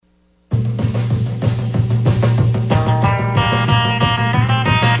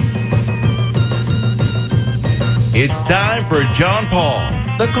It's time for John Paul,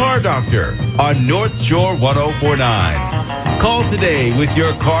 the Car Doctor, on North Shore 1049. Call today with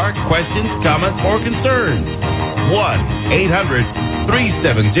your car questions, comments, or concerns.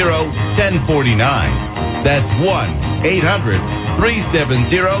 1-800-370-1049. That's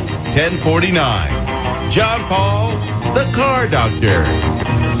 1-800-370-1049. John Paul, the Car Doctor.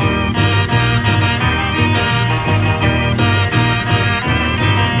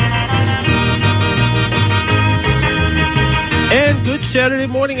 And good Saturday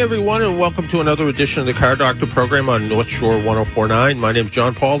morning, everyone, and welcome to another edition of the Car Doctor program on North Shore 1049. My name is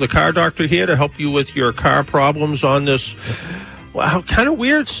John Paul, the Car Doctor, here to help you with your car problems on this, well, kind of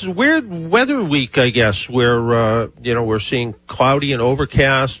weird weather week, I guess, where, we're seeing cloudy and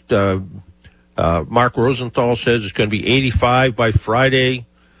overcast. Mark Rosenthal says it's going to be 85 by Friday.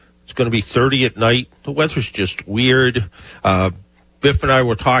 It's going to be 30 at night. The weather's just weird. Biff and I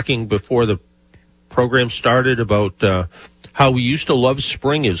were talking before the program started about how we used to love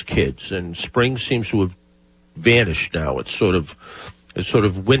spring as kids, and spring seems to have vanished now. It's sort of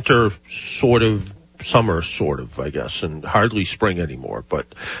winter, sort of summer, sort of, I guess, and hardly spring anymore. But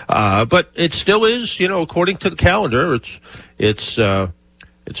it still is, according to the calendar, it's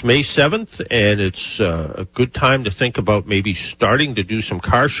May 7th, and it's a good time to think about maybe starting to do some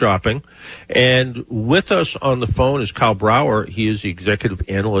car shopping. And with us on the phone is Carl Brower. He is the executive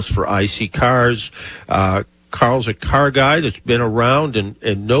analyst for IC Cars. Carl's a car guy that's been around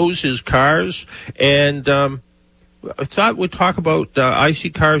and knows his cars. And I thought we'd talk about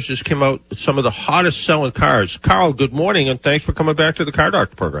IC Cars just came out with some of the hottest selling cars. Carl, good morning, and thanks for coming back to the Car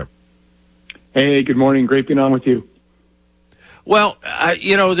Doctor program. Hey, good morning. Great being on with you. Well,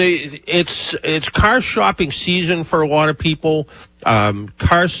 it's car shopping season for a lot of people.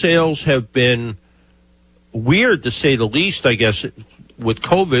 Car sales have been weird, to say the least, I guess, with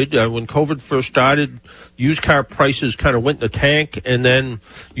COVID. When COVID first started, used car prices kind of went in the tank, and then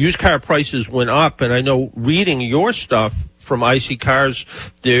used car prices went up. And I know, reading your stuff from IC Cars,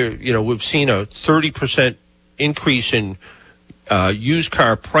 we've seen a 30% increase in used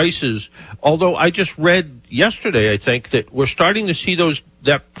car prices. Although I just read yesterday, I think, that we're starting to see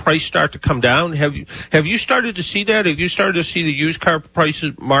that price start to come down. Have you started to see that? Have you started to see the used car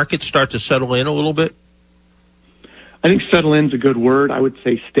prices market start to settle in a little bit? I think settle in's a good word. I would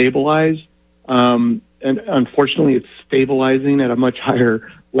say stabilize. And unfortunately, it's stabilizing at a much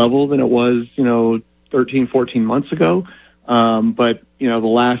higher level than it was, 13, 14 months ago. But the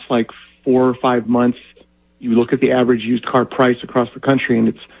last 4 or 5 months, you look at the average used car price across the country, and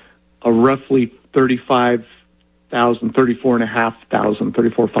it's a roughly $35,000, $34,500,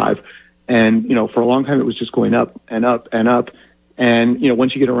 $34,500. And, for a long time, it was just going up and up and up. And,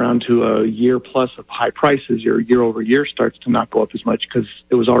 once you get around to a year plus of high prices, your year over year starts to not go up as much because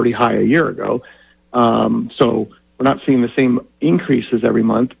it was already high a year ago. So we're not seeing the same increases every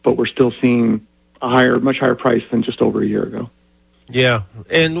month, but we're still seeing a much higher price than just over a year ago. Yeah.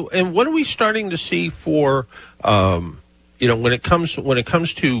 And what are we starting to see for, when it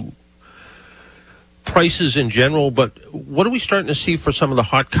comes to prices in general, but what are we starting to see for some of the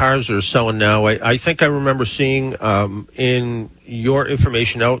hot cars that are selling now? I think I remember seeing in your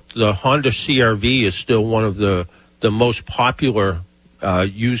information out, the Honda CR-V is still one of the most popular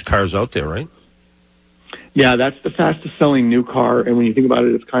used cars out there, right? Yeah, that's the fastest selling new car, and when you think about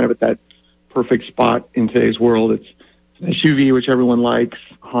it, it's kind of at that perfect spot in today's world. It's an SUV, which everyone likes.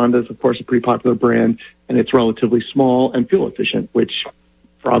 Honda's, of course, a pretty popular brand, and it's relatively small and fuel efficient, which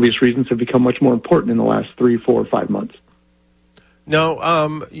for obvious reasons have become much more important in the last 3, 4, 5 months. Now,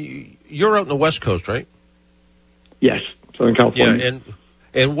 you're out in the West Coast, right? Yes, Southern California. Yeah,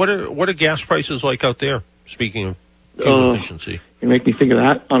 and what are gas prices like out there, speaking of fuel efficiency? You make me think of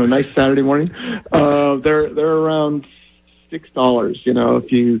that on a nice Saturday morning. They're around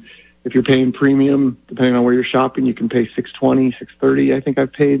 $6. If you're paying premium, depending on where you're shopping, you can pay $6.20, $6.30. I think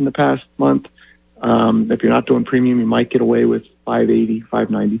I've paid in the past month. If you're not doing premium, you might get away with $5.80,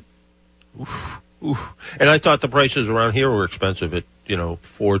 $5.90. Oof. And I thought the prices around here were expensive at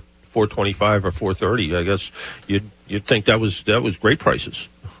 $4.25 or $4.30. I guess you'd think that was great prices.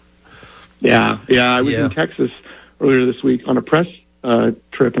 Yeah. I was in Texas earlier this week on a press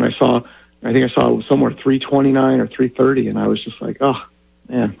trip, and I think I saw somewhere $3.29 or $3.30, and I was just like, oh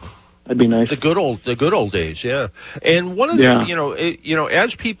man, that'd be nice. The good old days, yeah. And one of the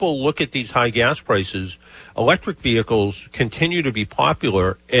as people look at these high gas prices, electric vehicles continue to be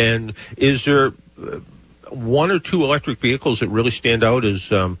popular. And is there one or two electric vehicles that really stand out as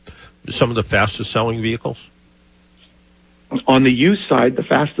some of the fastest selling vehicles? On the used side, the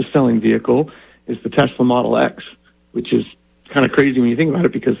fastest selling vehicle is the Tesla Model X, which is kind of crazy when you think about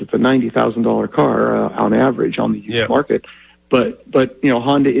it because it's a $90,000 car on average on the used market. But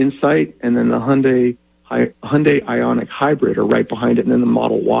Honda Insight and then the Hyundai Ioniq Hybrid are right behind it, and then the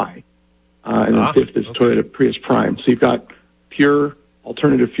Model Y. And then fifth is Toyota Prius Prime. So you've got pure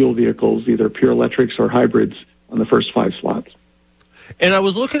alternative fuel vehicles, either pure electrics or hybrids, on the first 5 slots. And I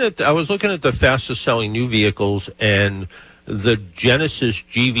was looking at the fastest selling new vehicles, and the Genesis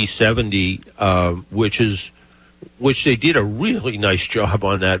GV70, which they did a really nice job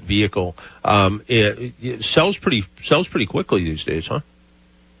on that vehicle. It sells pretty quickly these days, huh?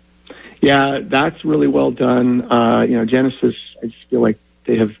 Yeah, that's really well done. Genesis, I just feel like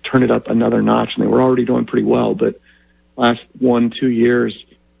they have turned it up another notch, and they were already doing pretty well. But last 1-2 years,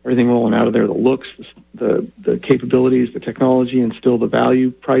 everything rolling out of there, the looks, the capabilities, the technology, and still the value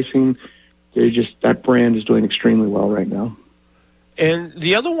pricing, that brand is doing extremely well right now. And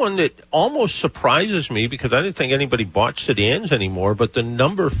the other one that almost surprises me, because I didn't think anybody bought sedans anymore, but the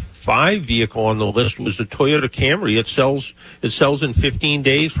number 5 vehicle on the list was the Toyota Camry. It sells in 15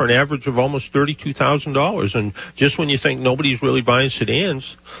 days for an average of almost $32,000. And just when you think nobody's really buying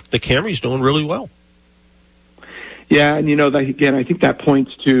sedans, the Camry's doing really well. Yeah, and again, I think that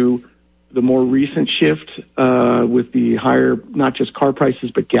points to the more recent shift with the higher, not just car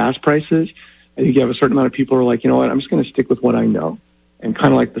prices, but gas prices. I think you have a certain amount of people who are like, you know what, I'm just going to stick with what I know. And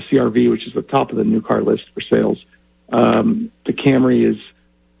kind of like the CR-V, which is the top of the new car list for sales, the Camry is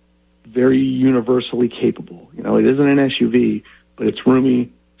very universally capable. It isn't an SUV, but it's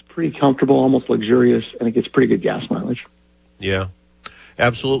roomy, it's pretty comfortable, almost luxurious, and it gets pretty good gas mileage. Yeah,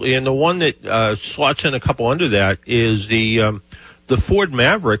 absolutely. And the one that slots in a couple under that is the Ford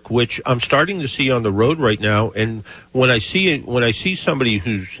Maverick, which I'm starting to see on the road right now. And when I see somebody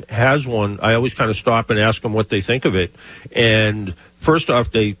who has one, I always kind of stop and ask them what they think of it. And first off,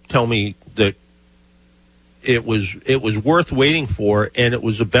 they tell me that it was worth waiting for, and it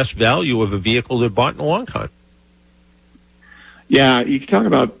was the best value of a vehicle they've bought in a long time. Yeah, you can talk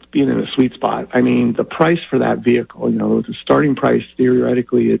about being in a sweet spot. I mean, the price for that vehicle, the starting price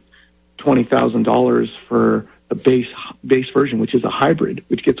theoretically at $20,000 for the base version, which is a hybrid,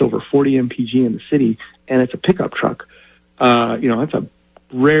 which gets over 40 mpg in the city, and it's a pickup truck. That's a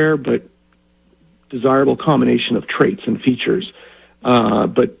rare but desirable combination of traits and features.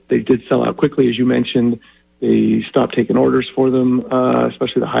 But they did sell out quickly, as you mentioned. They stopped taking orders for them,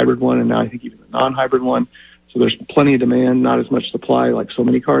 especially the hybrid one, and now I think even the non-hybrid one. So there's plenty of demand, not as much supply like so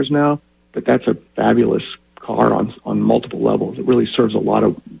many cars now, but that's a fabulous car on multiple levels. It really serves a lot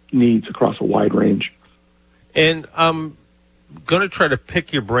of needs across a wide range. And I'm going to try to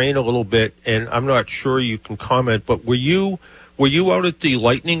pick your brain a little bit, and I'm not sure you can comment, but were you out at the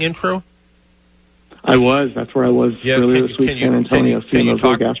Lightning intro? I was. That's where I was earlier this week in San Antonio, seeing those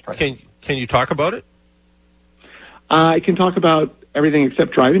low gas prices. Can you talk about it? I can talk about everything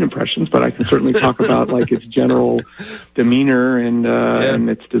except driving impressions, but I can certainly talk about like its general demeanor and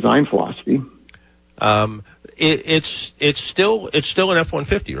its design philosophy. It's still an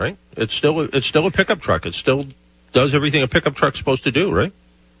F-150, right? It's still a pickup truck. It still does everything a pickup truck's supposed to do, right?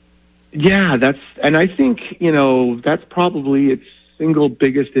 Yeah, and I think, that's probably its single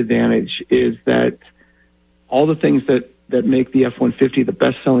biggest advantage is that all the things that make the F-150 the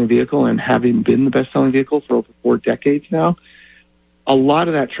best-selling vehicle, and having been the best-selling vehicle for over 4 decades now, a lot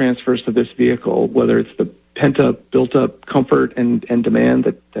of that transfers to this vehicle, whether it's the pent-up, built-up comfort and demand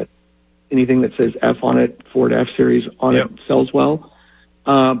that anything that says F on it, Ford F-Series on it, sells well.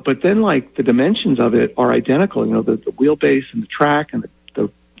 But then, like, the dimensions of it are identical. The wheelbase and the track and the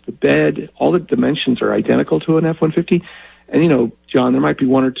bed, all the dimensions are identical to an F-150. And, John, there might be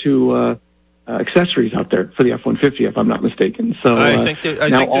 1 or 2 accessories out there for the F-150, if I'm not mistaken. So I think there's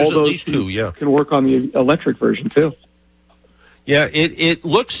all those at least 2, can work on the electric version, too. Yeah, it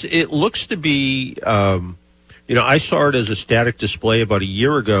looks to be, I saw it as a static display about a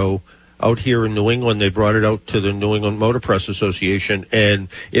year ago out here in New England. They brought it out to the New England Motor Press Association, and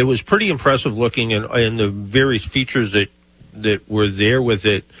it was pretty impressive looking, and the various features that were there with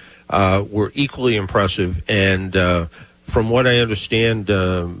it were equally impressive. And from what I understand,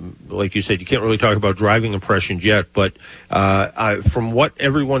 like you said, you can't really talk about driving impressions yet, but from what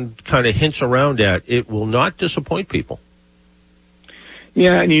everyone kind of hints around at, it will not disappoint people.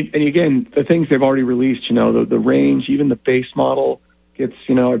 Yeah, and again, the things they've already released, the range, even the base model gets,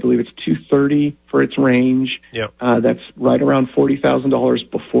 I believe it's $230 for its range. Yep. That's right around $40,000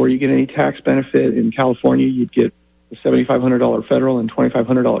 before you get any tax benefit. In California, you'd get the $7,500 federal and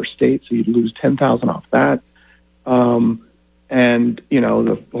 $2,500 state, so you'd lose $10,000 off that. And,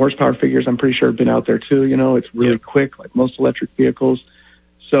 the horsepower figures, I'm pretty sure, have been out there too. It's really quick, like most electric vehicles.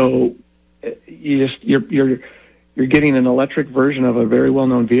 So you're you're getting an electric version of a very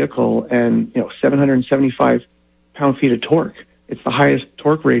well-known vehicle and, 775 pound-feet of torque. It's the highest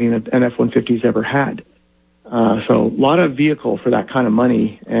torque rating that an F-150's ever had. So a lot of vehicle for that kind of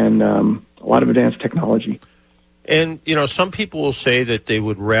money and a lot of advanced technology. And, some people will say that they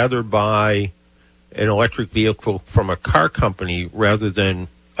would rather buy an electric vehicle from a car company rather than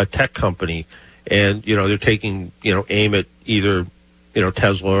a tech company. And, they're taking, aim at either,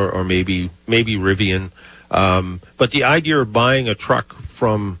 Tesla or maybe Rivian. But the idea of buying a truck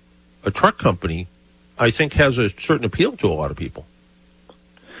from a truck company, I think, has a certain appeal to a lot of people.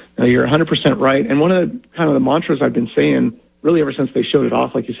 Now, you're 100% right. And one of the mantras I've been saying, really ever since they showed it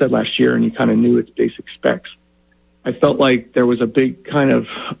off, like you said, last year, and you kind of knew its basic specs, I felt like there was a big kind of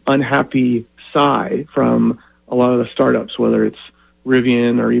unhappy sigh from a lot of the startups, whether it's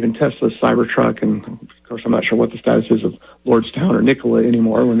Rivian or even Tesla's Cybertruck, and of course I'm not sure what the status is of Lordstown or Nikola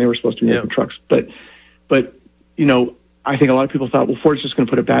anymore when they were supposed to be making trucks. But I think a lot of people thought, well, Ford's just going to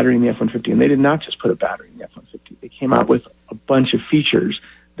put a battery in the F-150, and they did not just put a battery in the F-150. They came out with a bunch of features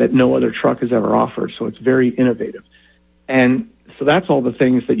that no other truck has ever offered, so it's very innovative. And so that's all the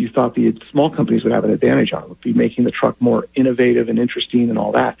things that you thought the small companies would have an advantage on, would be making the truck more innovative and interesting and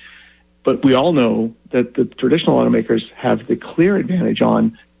all that. But we all know that the traditional automakers have the clear advantage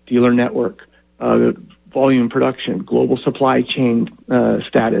on dealer network, volume production, global supply chain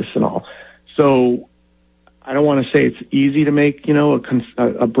status, and all. So I don't want to say it's easy to make,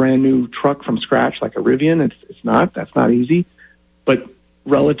 a brand new truck from scratch like a Rivian. It's not. That's not easy. But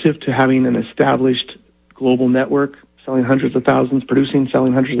relative to having an established global network, selling hundreds of thousands,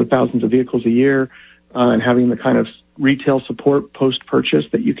 selling hundreds of thousands of vehicles a year, and having the kind of retail support post-purchase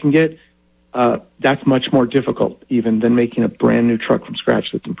that you can get, that's much more difficult even than making a brand new truck from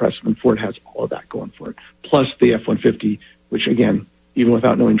scratch that's impressive, and Ford has all of that going for it. Plus the F-150, which again, even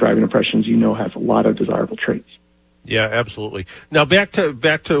without knowing driving impressions, has a lot of desirable traits. Yeah, absolutely. Now back to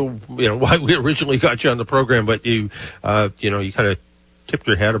why we originally got you on the program, but you kind of tipped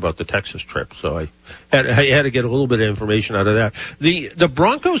your hat about the Texas trip, so I had to get a little bit of information out of that. The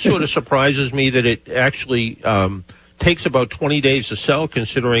Bronco sort of surprises me that it actually takes about 20 days to sell,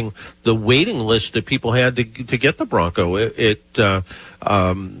 considering the waiting list that people had to get the Bronco. The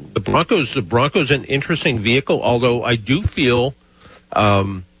Bronco's an interesting vehicle, although I do feel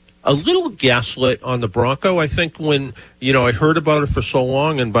a little gaslit on the Bronco. I think when I heard about it for so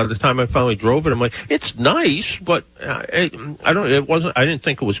long, and by the time I finally drove it, I'm like, it's nice, but I didn't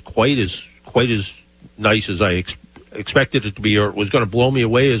think it was quite as nice as I expected it to be, or it was going to blow me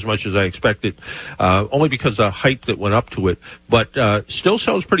away as much as I expected, only because of the hype that went up to it. But still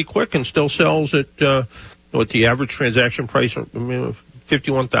sells pretty quick, and still sells at what the average transaction price,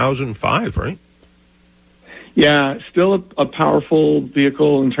 $51,500, right? Yeah, still a powerful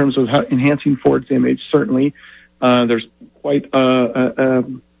vehicle in terms of enhancing Ford's image, certainly. There's quite a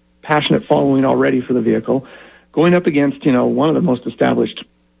passionate following already for the vehicle. Going up against, one of the most established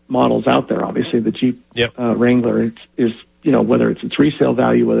models out there, obviously, the Jeep Wrangler, is whether it's its resale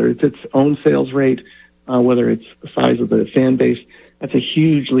value, whether it's its own sales rate, whether it's the size of the fan base, that's a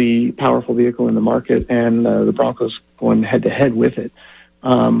hugely powerful vehicle in the market, and the Bronco's going head-to-head with it.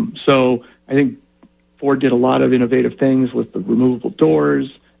 So I think Ford did a lot of innovative things with the removable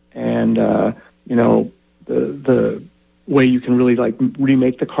doors and, the way you can really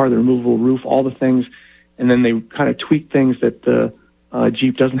remake the car, the removable roof, all the things. And then they kind of tweaked things that the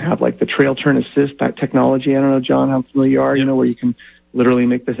Jeep doesn't have, like the trail turn assist, that technology. I don't know, John, how familiar you are, where you can literally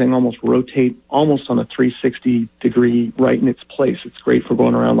make the thing almost rotate almost on a 360 degree right in its place. It's great for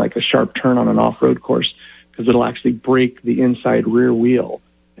going around like a sharp turn on an off-road course, because it'll actually break the inside rear wheel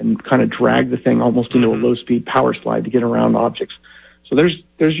and kind of drag the thing almost into a low-speed power slide to get around objects. So there's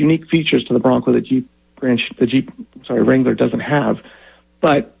unique features to the Bronco that Wrangler doesn't have,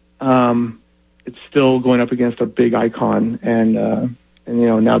 but it's still going up against a big icon. And now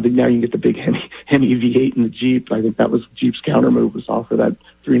you can get the big Hemi V8 in the Jeep. I think that was Jeep's counter move, was offer that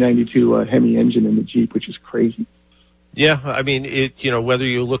 392 Hemi engine in the Jeep, which is crazy. Yeah, I mean, whether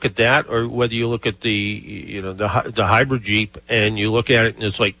you look at that or whether you look at the hybrid Jeep and you look at it and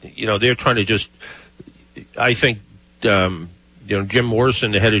it's like, they're trying to just, I think, Jim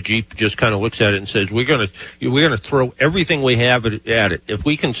Morrison, the head of Jeep, just kind of looks at it and says, we're going to throw everything we have at it. If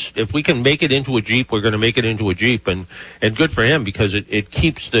we can make it into a Jeep, we're going to make it into a Jeep, and good for him, because it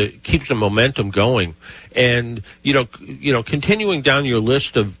keeps the momentum going. And, continuing down your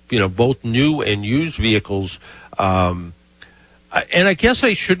list of, both new and used vehicles, and I guess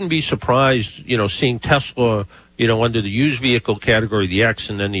I shouldn't be surprised, seeing Tesla, under the used vehicle category, the X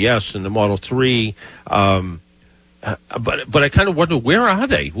and then the S and the Model 3. But I kind of wonder, where are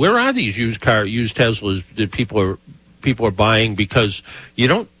they? Where are these used Teslas that people are people are buying, because you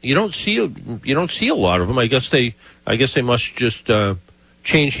don't see a lot of them. I guess they must just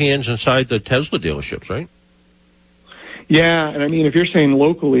change hands inside the Tesla dealerships, right? Yeah, and I mean, if you're saying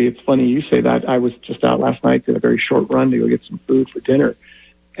locally, it's funny you say that. I was just out last night, did a very short run to go get some food for dinner,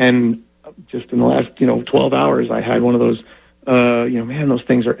 and just in the last 12 hours, I had one of those. Man, those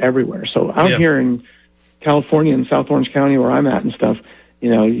things are everywhere. So out here in California and South Orange County, where I'm at and stuff,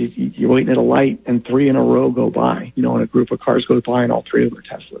 you're waiting at a light and 3 in a row go by. And a group of cars goes by, and all 3 of them are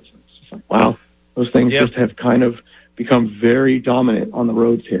Teslas. It's just like, wow, those things just have kind of become very dominant on the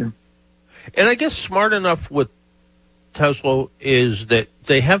roads here. And I guess smart enough with Tesla is that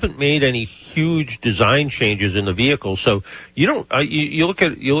they haven't made any huge design changes in the vehicle, so you don't. You look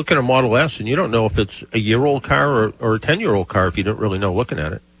at a Model S, and you don't know if it's a year-old car or a 10-year-old car if you don't really know looking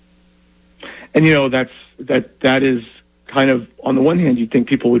at it. And that is kind of, on the one hand, you'd think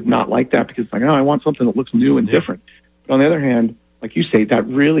people would not like that because I want something that looks new and different. But on the other hand, like you say, that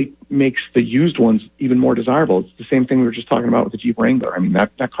really makes the used ones even more desirable. It's the same thing we were just talking about with the Jeep Wrangler. I mean,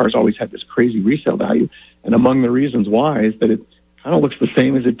 that car's always had this crazy resale value. And among the reasons why is that it kind of looks the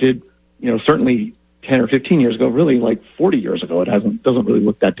same as it did, certainly 10 or 15 years ago, really like 40 years ago. It doesn't really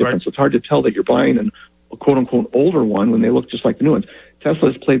look that different. Right. So it's hard to tell that you're buying a quote unquote older one when they look just like the new ones.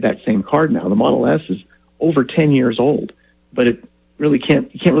 Tesla's played that same card now. The Model S is over 10 years old, but you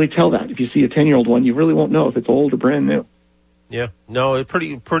can't really tell that. If you see a 10-year-old one, you really won't know if it's old or brand new. Yeah, no, it's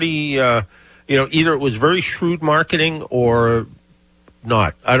pretty. Either it was very shrewd marketing or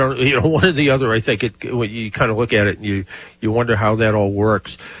not. I don't. One or the other. I think when you kind of look at it, and you wonder how that all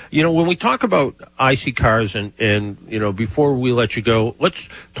works. When we talk about IC cars, and before we let you go, let's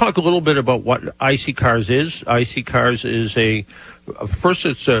talk a little bit about what IC cars is. IC cars is first.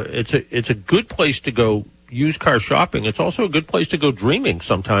 It's a good place to go used car shopping. It's also a good place to go dreaming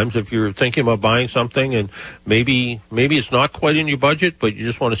sometimes if you're thinking about buying something and maybe it's not quite in your budget, but you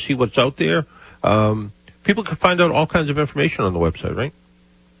just want to see what's out there. People can find out all kinds of information on the website, right?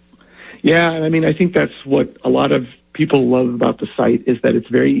 Yeah, I mean, I think that's what a lot of people love about the site is that it's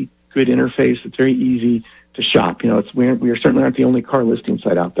very good interface. It's very easy to shop. We are certainly not the only car listing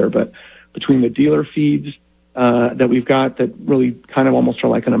site out there, but between the dealer feeds that we've got that really kind of almost are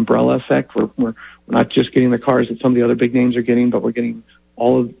like an umbrella effect, we're not just getting the cars that some of the other big names are getting, but we're getting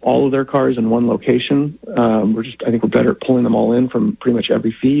all of their cars in one location. I think we're better at pulling them all in from pretty much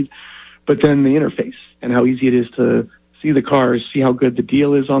every feed. But then the interface and how easy it is to see the cars, see how good the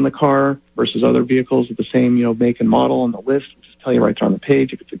deal is on the car versus other vehicles with the same, make and model on the list. We'll just tell you right there on the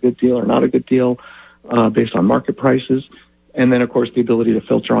page if it's a good deal or not a good deal based on market prices. And then, of course, the ability to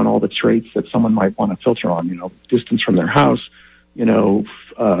filter on all the traits that someone might want to filter on, distance from their house,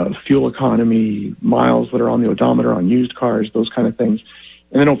 fuel economy, miles that are on the odometer on used cars, those kind of things.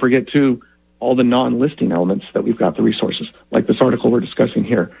 And then don't forget, too, all the non-listing elements that we've got, the resources, like this article we're discussing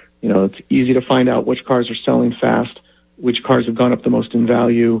here. It's easy to find out which cars are selling fast, which cars have gone up the most in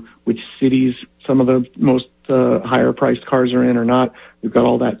value, which cities some of the most higher-priced cars are in or not. We've got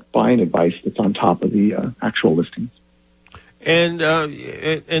all that buying advice that's on top of the actual listings. And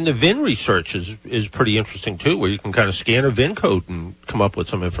the VIN research is pretty interesting, too, where you can kind of scan a VIN code and come up with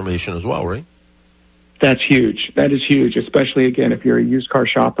some information as well, right? That's huge. That is huge, especially, again, if you're a used car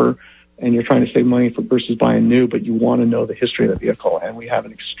shopper and you're trying to save money versus buying new, but you want to know the history of the vehicle. And we have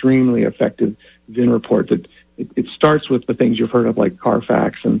an extremely effective VIN report that it starts with the things you've heard of, like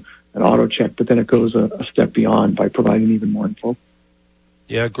Carfax and AutoCheck, but then it goes a step beyond by providing even more info.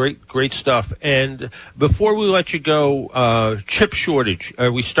 Yeah, great stuff. And before we let you go, chip shortage,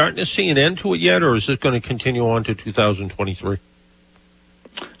 are we starting to see an end to it yet, or is this going to continue on to 2023?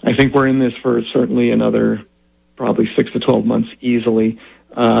 I think we're in this for certainly another probably 6 to 12 months easily,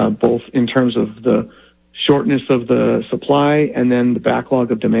 both in terms of the shortness of the supply and then the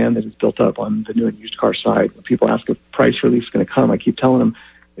backlog of demand that is built up on the new and used car side. When people ask if price relief is going to come, I keep telling them,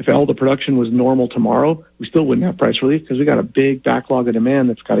 if all the production was normal tomorrow, we still wouldn't have price relief because we got a big backlog of demand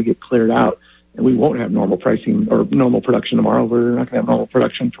that's got to get cleared out. And we won't have normal pricing or normal production tomorrow. We're not going to have normal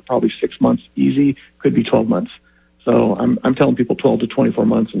production for probably 6 months easy, could be 12 months. So I'm telling people 12 to 24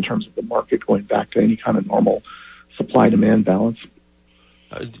 months in terms of the market going back to any kind of normal supply-demand balance.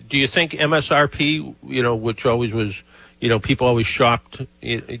 Do you think MSRP, which always was, people always shopped,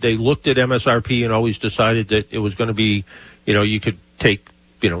 they looked at MSRP and always decided that it was going to be, you could take,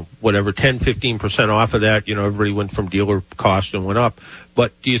 whatever, 10, 15% off of that, everybody went from dealer cost and went up.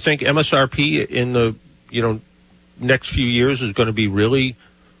 But do you think MSRP in the, next few years is going to be really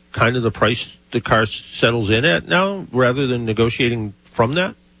kind of the price the car settles in at now rather than negotiating from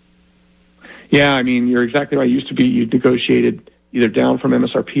that? Yeah, I mean, you're exactly right. It used to be you negotiated either down from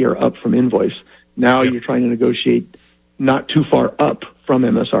MSRP or up from invoice. Now You're trying to negotiate not too far up from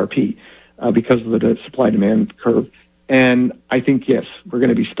MSRP because of the supply-demand curve. And I think, yes, we're going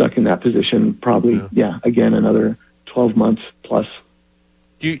to be stuck in that position probably, again, another 12 months plus.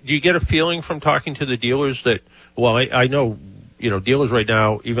 Do you get a feeling from talking to the dealers that, well, I know, dealers right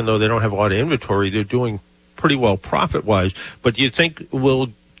now, even though they don't have a lot of inventory, they're doing pretty well profit-wise. But do you think we'll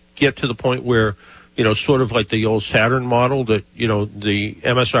get to the point where, sort of like the old Saturn model that, the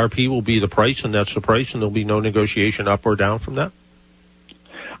MSRP will be the price and that's the price and there'll be no negotiation up or down from that?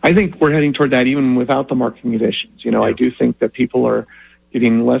 I think we're heading toward that even without the market conditions. I do think that people are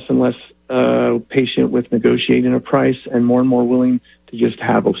getting less and less patient with negotiating a price and more willing to just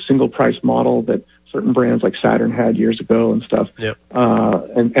have a single price model that certain brands like Saturn had years ago and stuff. Yep.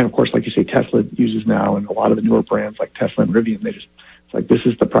 And of course, like you say, Tesla uses now, and a lot of the newer brands like Tesla and Rivian, it's like, this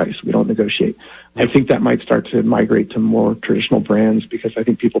is the price. We don't negotiate. Yep. I think that might start to migrate to more traditional brands because I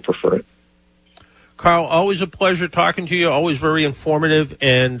think people prefer it. Carl, always a pleasure talking to you, always very informative.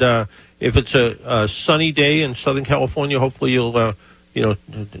 And if it's a sunny day in Southern California, hopefully you'll,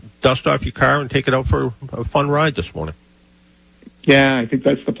 dust off your car and take it out for a fun ride this morning. Yeah, I think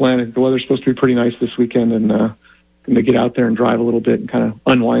that's the plan. I think the weather's supposed to be pretty nice this weekend, and going to get out there and drive a little bit and kind of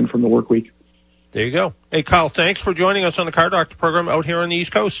unwind from the work week. There you go. Hey, Carl, thanks for joining us on the Car Doctor program out here on the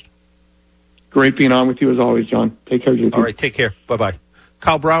East Coast. Great being on with you as always, John. Take care, JP. All right, take care. Bye-bye.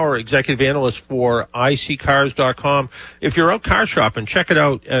 Carl Brower, executive analyst for iSeeCars.com. If you're out car shopping, check it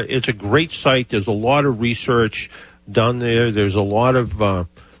out. It's a great site. There's a lot of research done there. There's a lot of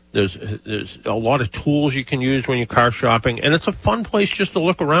there's a lot of tools you can use when you're car shopping, and it's a fun place just to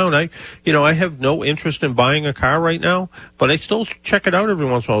look around. I have no interest in buying a car right now, but I still check it out every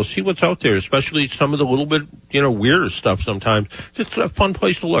once in a while, see what's out there, especially some of the little bit weirder stuff sometimes. It's a fun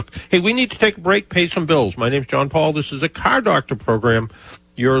place to look. Hey, we need to take a break, pay some bills. My name's John Paul. This is a Car Doctor program.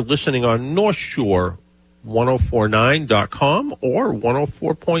 You're listening on North Shore 1049.com or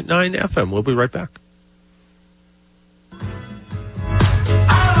 104.9 FM. We'll be right back.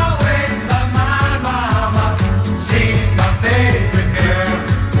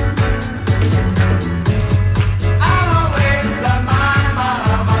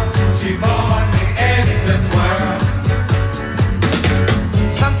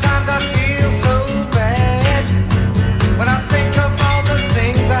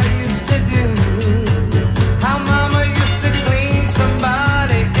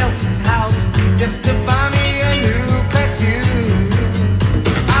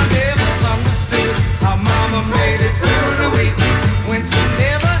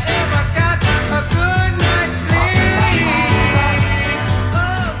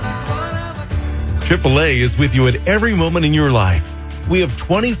 AAA is with you at every moment in your life. We have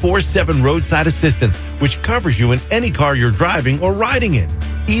 24/7 roadside assistance, which covers you in any car you're driving or riding in,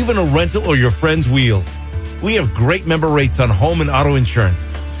 even a rental or your friend's wheels. We have great member rates on home and auto insurance,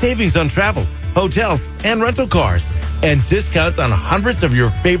 savings on travel, hotels, and rental cars, and discounts on hundreds of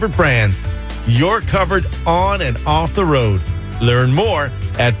your favorite brands. You're covered on and off the road. Learn more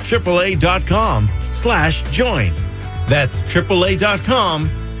at AAA.com/join. That's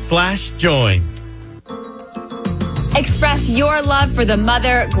AAA.com/join. Express your love for the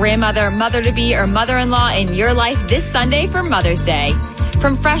mother, grandmother, mother-to-be, or mother-in-law in your life this Sunday for Mother's Day.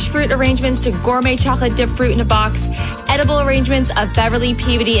 From fresh fruit arrangements to gourmet chocolate dipped fruit in a box, edible arrangements of Beverly,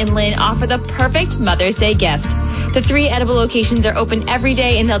 Peabody, and Lynn offer the perfect Mother's Day gift. The 3 edible locations are open every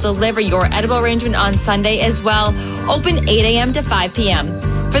day, and they'll deliver your edible arrangement on Sunday as well, open 8 a.m. to 5 p.m.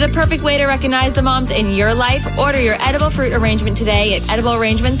 For the perfect way to recognize the moms in your life, order your edible fruit arrangement today at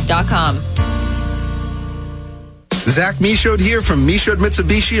ediblearrangements.com. Zach Michaud here from Michaud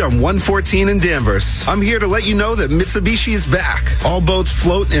Mitsubishi on 114 in Danvers. I'm here to let you know that Mitsubishi is back. All boats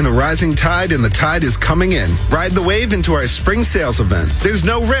float in a rising tide, and the tide is coming in. Ride the wave into our spring sales event. There's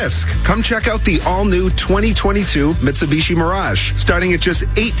no risk. Come check out the all-new 2022 Mitsubishi Mirage, starting at just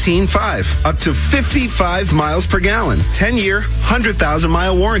 $18,500, up to 55 miles per gallon, 10-year,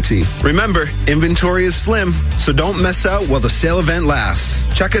 100,000-mile warranty. Remember, inventory is slim, so don't miss out while the sale event lasts.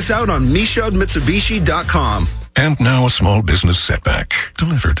 Check us out on MichaudMitsubishi.com. And now a small business setback,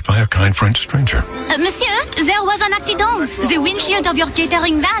 delivered by a kind French stranger. Monsieur, there was an accident. The windshield of your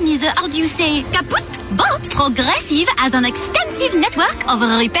catering van is, how do you say, kaput? But Progressive has an extensive network of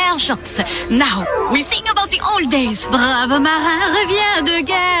repair shops. Now, we sing about the old days. Brave marin revient de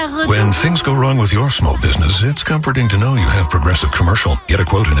guerre. When things go wrong with your small business, it's comforting to know you have Progressive Commercial. Get a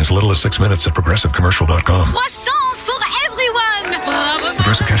quote in as little as 6 minutes at progressivecommercial.com. Croissance for everyone. Brave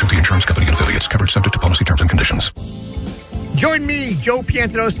Progressive Casualty Insurance Company and Affiliates. Covered subject to policy terms and conditions. Join me, Joe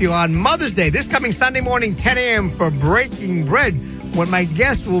Piantanossi, on Mother's Day, this coming Sunday morning, 10 a.m. for Breaking Bread, when my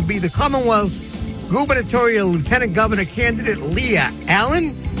guest will be the Commonwealth's gubernatorial lieutenant governor candidate Leah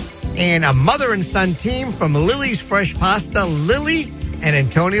Allen, and a mother and son team from Lily's Fresh Pasta, Lily and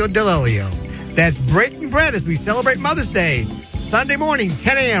Antonio DeLilio. That's Breaking Bread as we celebrate Mother's Day. Sunday morning,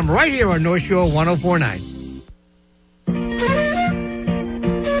 10 a.m. right here on North Shore 104.9.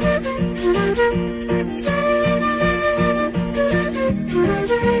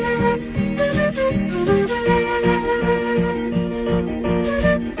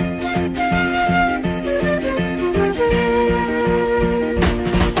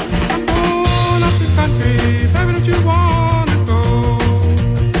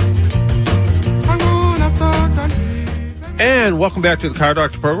 And welcome back to the Car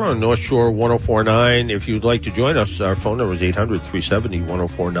Doctor program on North Shore 104.9. If you'd like to join us, our phone number is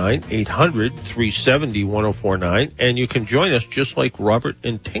 800-370-1049, 800-370-1049. And you can join us just like Robert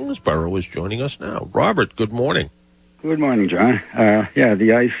in Tingsboro is joining us now. Robert, good morning. Good morning, John. Yeah,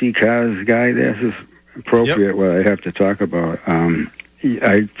 the IC cars guy, this is appropriate what I have to talk about.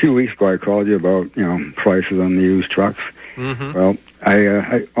 2 weeks ago I called you about, prices on the used trucks. Mm-hmm. Well,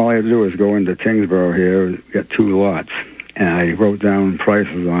 I all I had to do was go into Tingsboro here, get 2 lots. And I wrote down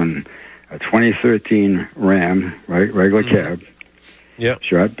prices on a 2013 Ram, regular cab,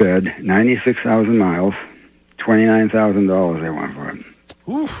 short bed, 96,000 miles, $29,000 they want for it.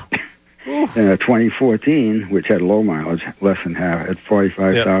 Oof. And a 2014, which had low mileage, less than half, at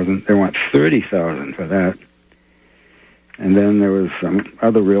 45,000, they want 30,000 for that. And then there was some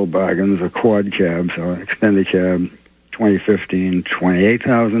other real bargains, a quad cab, so an extended cab, 2015,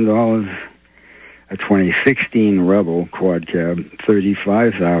 $28,000. A 2016 Rebel quad cab,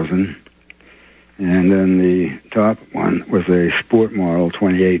 $35,000, and then the top one was a sport model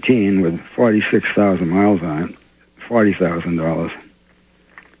 2018 with 46,000 miles on it, $40,000.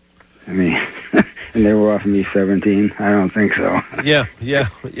 I mean, and they were offering me 17. I don't think so. Yeah.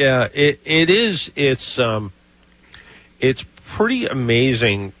 It's pretty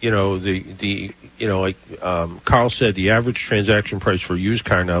amazing. Like Carl said, the average transaction price for a used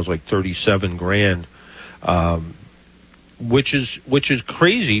car now is like $37,000, which is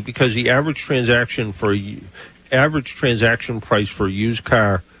crazy because the average transaction price for a used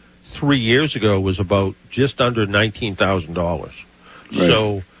car 3 years ago was about just under $19,000. Right.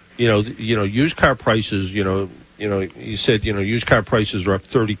 So used car prices. You said used car prices are up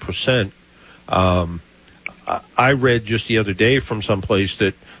 30%. I read just the other day from someplace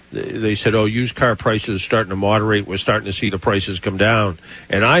that they said, used car prices are starting to moderate. We're starting to see the prices come down.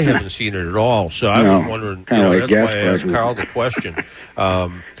 And I haven't seen it at all. So I was wondering, that's why I asked Carl the question.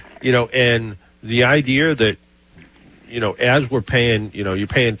 And the idea that, as we're paying, you're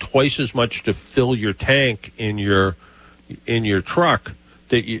paying twice as much to fill your tank in your truck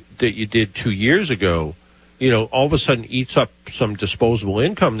that you did 2 years ago, all of a sudden eats up some disposable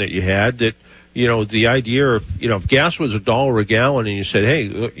income that you had that, the idea of, if gas was $1 a gallon and you said,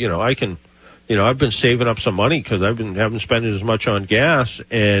 hey, I can, I've been saving up some money because haven't spent as much on gas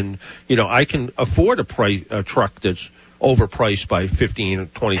and, I can afford a truck that's overpriced by $15,000 or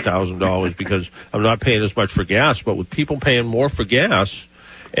 $20,000 because I'm not paying as much for gas. But with people paying more for gas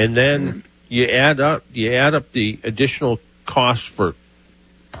and then you add up the additional costs for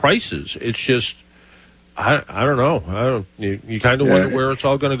prices, it's just, I don't know. You kind of wonder where it's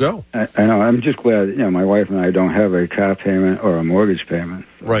all going to go. I know. I'm just glad, my wife and I don't have a car payment or a mortgage payment.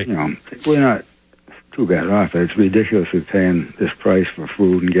 Right. We're not too bad off. It's ridiculous we're paying this price for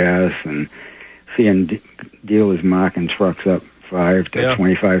food and gas and seeing dealers marking trucks up $5,000 to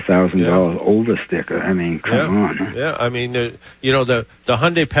 $25,000 over sticker. I mean, come on. Yeah. I mean, the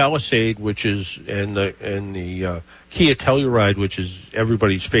Hyundai Palisade, which is, and the Kia Telluride, which is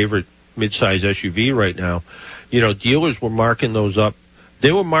everybody's favorite mid-size SUV right now, dealers were marking those up.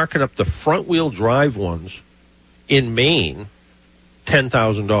 They were marking up the front-wheel drive ones in Maine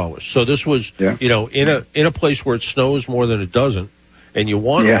 $10,000. So this was, in a place where it snows more than it doesn't, and you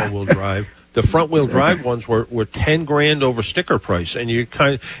want all-wheel drive. The front-wheel drive ones were $10,000 over sticker price, and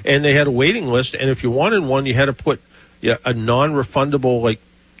and they had a waiting list. And if you wanted one, you had to put a non-refundable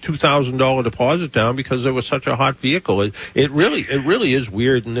 $2,000 deposit down because it was such a hot vehicle. It really is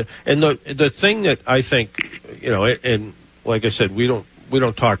weird. And the thing that I think, and like I said, we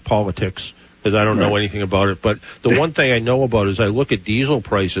don't talk politics because I don't know anything about it. But the one thing I know about is I look at diesel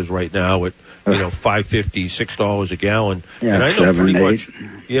prices right now at $5.50, $6 a gallon, and I know pretty much,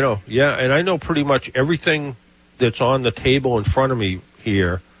 and I know pretty much everything that's on the table in front of me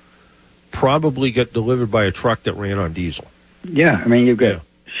here probably got delivered by a truck that ran on diesel. Yeah, I mean you've got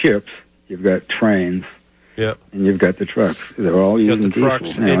ships, you've got trains, and you've got the trucks. They're all using the trucks.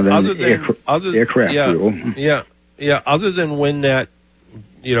 diesel. And other than aircraft fuel. Other than when that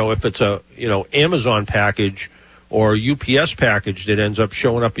if it's a, Amazon package or UPS package that ends up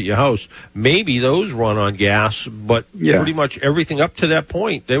showing up at your house, maybe those run on gas, but pretty much everything up to that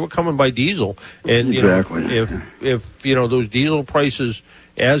point, they were coming by diesel. And, if those diesel prices,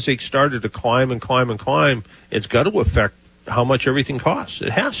 as they started to climb and climb and climb, it's got to affect how much everything costs.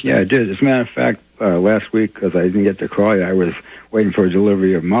 It has to. Yeah, it did. As a matter of fact, last week, because I didn't get to call you, I was waiting for a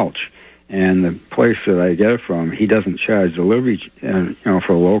delivery of mulch. And the place that I get it from, he doesn't charge delivery,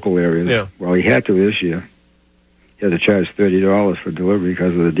 for local areas. Yeah. Well, he had to this year. He had to charge $30 for delivery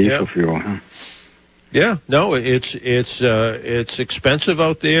because of the diesel fuel. Huh? Yeah, no, it's expensive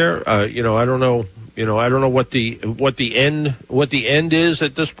out there. I don't know. I don't know what the end is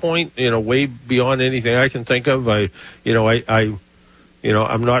at this point. Way beyond anything I can think of. I'm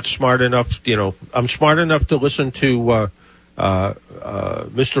not smart enough. I'm smart enough to listen to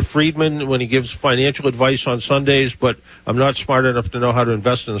Mr. Friedman when he gives financial advice on Sundays, but I'm not smart enough to know how to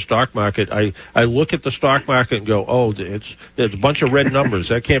invest in the stock market. I look at the stock market and go, oh, it's a bunch of red numbers.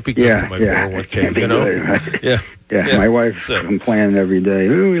 That can't be good for my 401k. Good, right? Yeah. My wife's complaining every day.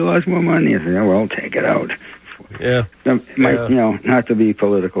 Oh, we lost more money. I say, oh, well, take it out. Yeah. It might, not to be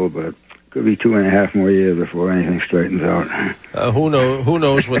political, but could be 2.5 more years before anything straightens out. Who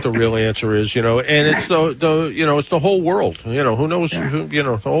knows what the real answer is? And it's it's the whole world. Who knows?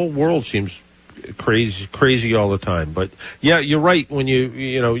 The whole world seems crazy all the time. But yeah, you're right. When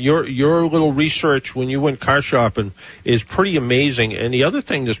your little research when you went car shopping is pretty amazing. And the other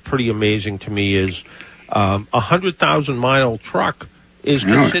thing that's pretty amazing to me is 100,000-mile truck is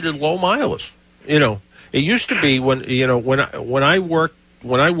considered low mileage. It used to be when I worked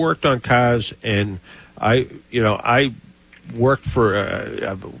on cars, and I worked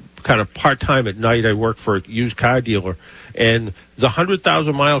for kind of part-time at night. I worked for a used car dealer, and the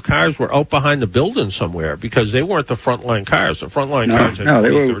 100,000-mile cars were out behind the building somewhere because they weren't the frontline cars. The frontline cars had 20,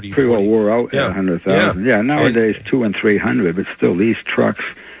 they were 30, pretty 40. well wore out at 100,000. Yeah, nowadays 200 and 300, but still these trucks,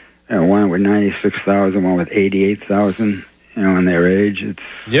 one with 96,000, one with 88,000, in their age. It's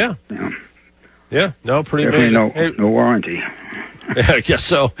pretty amazing. No warranty. I guess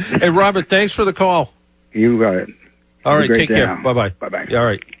so. Hey, Robert, thanks for the call. You got it. All right, take care. Bye-bye. Bye-bye. All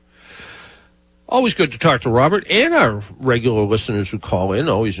right. Always good to talk to Robert and our regular listeners who call in.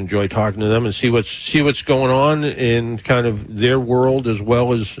 Always enjoy talking to them and see what's going on in kind of their world as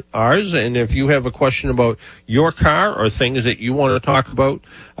well as ours. And if you have a question about your car or things that you want to talk about,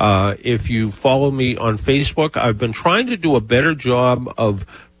 if you follow me on Facebook, I've been trying to do a better job of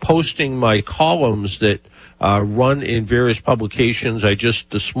posting my columns that run in various publications. I just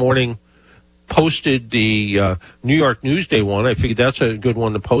this morning posted the New York Newsday one. I figured that's a good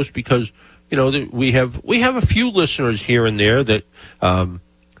one to post because we have a few listeners here and there that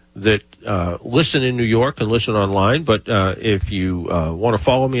listen in New York and listen online. But if you want to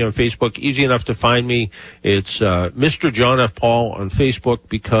follow me on Facebook, easy enough to find me. It's Mr. John F. Paul on Facebook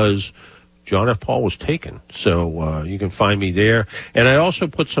because John F. Paul was taken. So you can find me there. And I also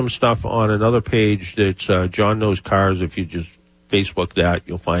put some stuff on another page that's John Knows Cars. If you just Facebook that,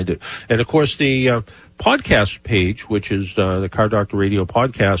 you'll find it. And, of course, the podcast page, which is the Car Doctor Radio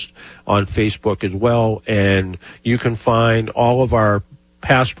podcast on Facebook as well. And you can find all of our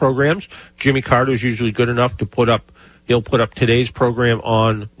past programs. Jimmy Carter's usually good enough to he'll put up today's program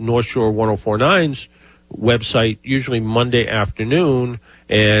on North Shore 1049's website, usually Monday afternoon.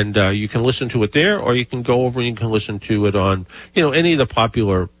 And you can listen to it there, or you can go over and you can listen to it on, any of the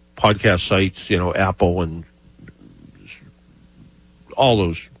popular podcast sites, Apple and all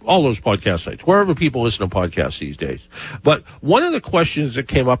those podcast sites, wherever people listen to podcasts these days. But one of the questions that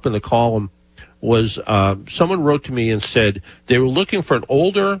came up in the column was someone wrote to me and said they were looking for an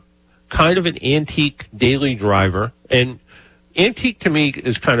older, kind of an antique daily driver. And antique to me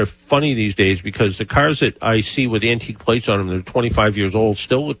is kind of funny these days because the cars that I see with antique plates on them, they're 25 years old,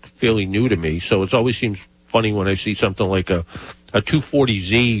 still look fairly new to me. So it always seems funny when I see something like a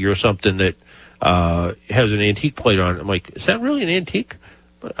 240Z or something that has an antique plate on it. I'm like, is that really an antique?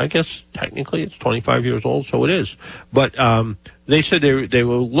 But I guess technically it's 25 years old, so it is. But they said they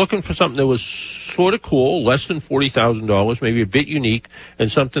were looking for something that was sort of cool, less than $40,000, maybe a bit unique,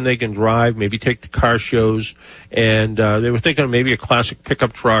 and something they can drive, maybe take to car shows. And they were thinking of maybe a classic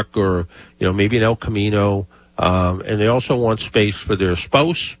pickup truck or, maybe an El Camino. And they also want space for their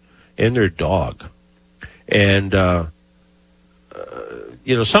spouse and their dog. And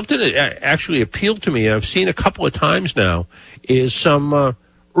something that actually appealed to me, and I've seen a couple of times now, is some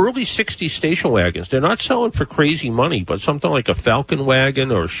early 60s station wagons. They're not selling for crazy money, but something like a Falcon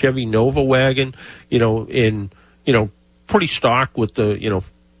wagon or a Chevy Nova wagon, pretty stock with the,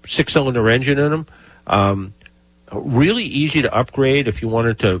 6-cylinder engine in them. really easy to upgrade if you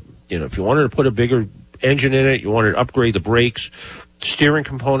wanted to, put a bigger engine in it, you wanted to upgrade the brakes. Steering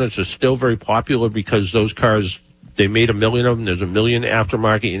components are still very popular because those cars, they made 1 million of them. There's 1 million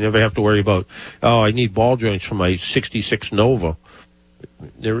aftermarket. You never have to worry about, I need ball joints for my 66 Nova.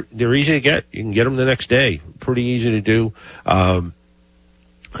 They're easy to get. You can get them the next day. Pretty easy to do. And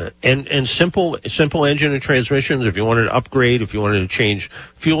simple engine and transmissions. If you wanted to upgrade, if you wanted to change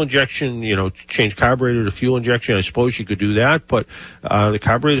fuel injection, change carburetor to fuel injection, I suppose you could do that. But the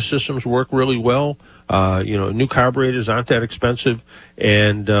carburetor systems work really well. New carburetors aren't that expensive.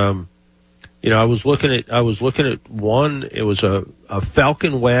 And I was looking at one. It was a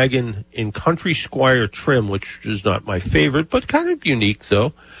Falcon wagon in Country Squire trim, which is not my favorite, but kind of unique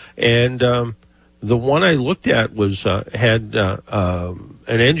though. And the one I looked at was had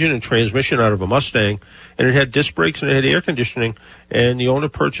an engine and transmission out of a Mustang, and it had disc brakes and it had air conditioning. And the owner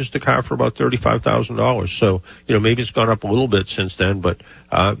purchased the car for about $35,000. So maybe it's gone up a little bit since then, but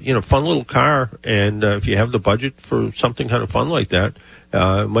fun little car. And if you have the budget for something kind of fun like that,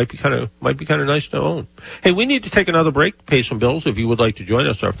 it might be kind of nice to own. Hey, we need to take another break, pay some bills. If you would like to join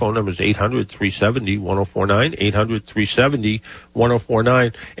us, our phone number is 800-370-1049,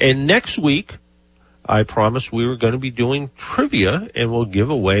 800-370-1049. And next week, I promised we were going to be doing trivia, and we'll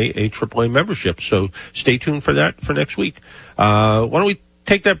give away a AAA membership. So stay tuned for that for next week. Why don't we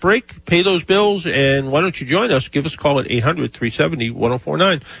take that break, pay those bills, and why don't you join us? Give us a call at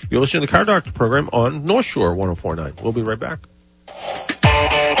 800-370-1049. You're listening to the Car Doctor program on North Shore 1049. We'll be right back.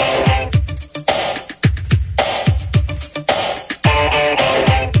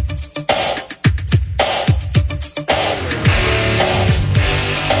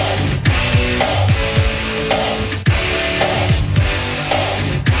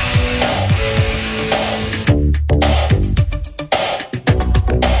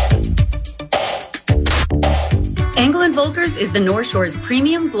 Engel & Volkers is the North Shore's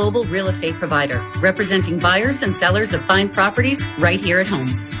premium global real estate provider, representing buyers and sellers of fine properties right here at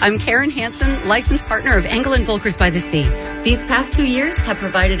home. I'm Karen Hansen, licensed partner of Engel & Volkers by the Sea. These past 2 years have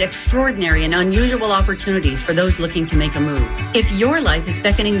provided extraordinary and unusual opportunities for those looking to make a move. If your life is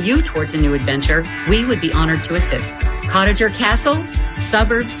beckoning you towards a new adventure, we would be honored to assist. Cottage or castle,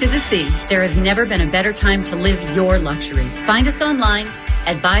 suburbs to the sea, there has never been a better time to live your luxury. Find us online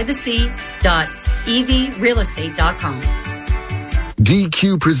at bythesea.evrealestate.com.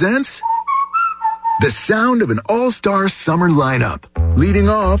 DQ presents the sound of an all-star summer lineup. Leading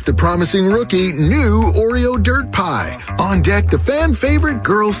off, the promising rookie, new Oreo Dirt Pie. On deck, the fan favorite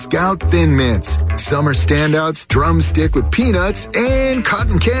Girl Scout Thin Mints. Summer standouts, drumstick with peanuts and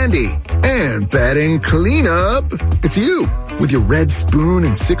cotton candy. And batting cleanup, it's you. With your red spoon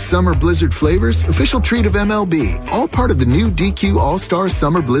and 6 summer blizzard flavors, official treat of MLB. All part of the new DQ All-Star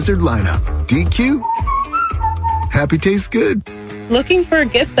Summer Blizzard lineup. DQ, happy tastes good. Looking for a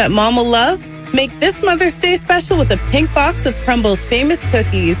gift that Mom will love? Make this Mother's Day special with a pink box of Crumble's famous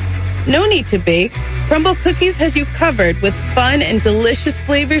cookies. No need to bake. Crumble Cookies has you covered with fun and delicious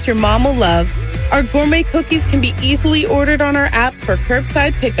flavors your mom will love. Our gourmet cookies can be easily ordered on our app for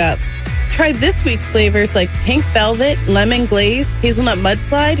curbside pickup. Try this week's flavors like pink velvet, lemon glaze, hazelnut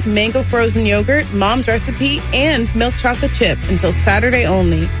mudslide, mango frozen yogurt, mom's recipe, and milk chocolate chip until Saturday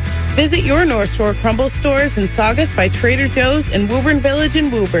only. Visit your North Shore Crumble stores in Saugus by Trader Joe's and Woburn Village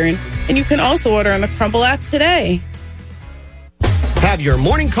in Woburn. And you can also order on the Crumble app today. Have your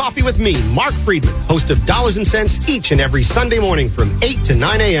morning coffee with me, Mark Friedman, host of Dollars and Cents, each and every Sunday morning from 8 to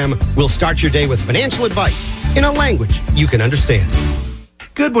 9 a.m. We'll start your day with financial advice in a language you can understand.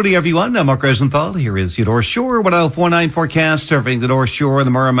 Good morning, everyone. I'm Mark Rosenthal. Here is your North Shore 1049 forecast serving the North Shore and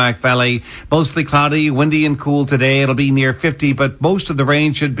the Merrimack Valley. Mostly cloudy, windy and cool today. It'll be near 50, but most of the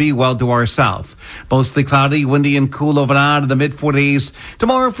rain should be well to our south. Mostly cloudy, windy and cool overnight in the mid-40s.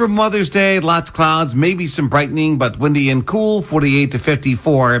 Tomorrow for Mother's Day, lots of clouds, maybe some brightening, but windy and cool, 48 to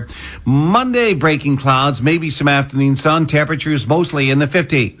 54. Monday, breaking clouds, maybe some afternoon sun, temperatures mostly in the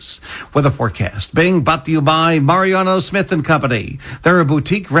 50s. Weather forecast being brought to you by Mariano Smith & Company. They're a boutique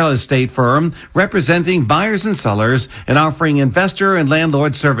real estate firm representing buyers and sellers and offering investor and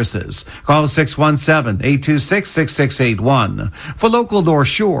landlord services. Call 617-826-6681. For local North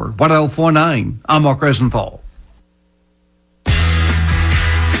Shore 1049, I'm Mark Rosenthal. Get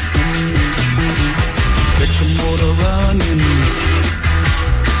your motor running.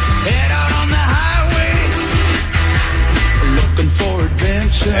 Head out on the highway. Looking for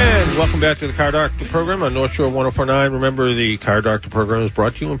adventure. And welcome back to the Car Doctor program on North Shore 1049. Remember, the Car Doctor program is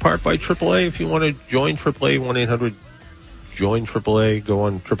brought to you in part by AAA. If you want to join AAA, 1-800-JOIN-AAA. Go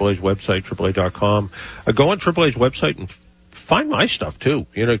on AAA's website, AAA.com. Go on AAA's website and find my stuff too.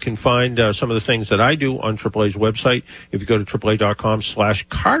 You can find some of the things that I do on AAA's website. If you go to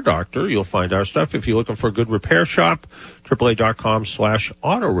AAA.com/car doctor, you'll find our stuff. If you're looking for a good repair shop,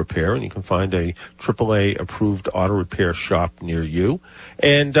 AAA.com/auto repair, and you can find a AAA approved auto repair shop near you.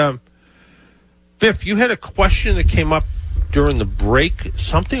 And Biff, you had a question that came up during the break,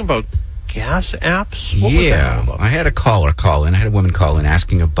 something about gas apps? What was that all about? I had a caller call in. I had a woman call in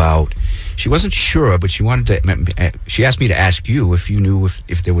asking about, she wasn't sure, but she asked me to ask you if you knew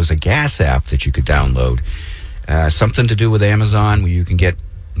if there was a gas app that you could download. Something to do with Amazon where you can get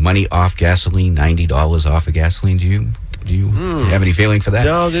money off gasoline, $90 off of gasoline. Do you have any feeling for that?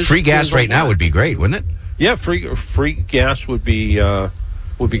 No, free gas right now would be great, wouldn't it? Yeah, free gas would be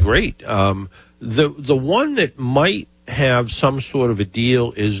great. The one that might have some sort of a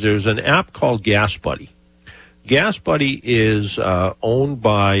deal is there's an app called Gas Buddy. Gas Buddy is owned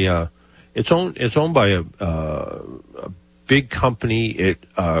by it's owned by a big company. It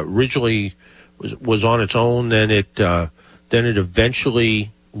originally was on its own. Then it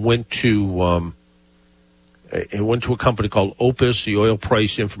eventually went to a company called Opus, the Oil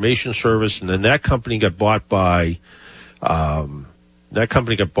Price Information Service, and then that company got bought by a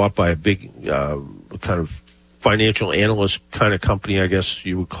big kind of financial analyst kind of company, I guess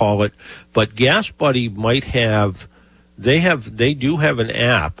you would call it. But Gas Buddy might have, they do have an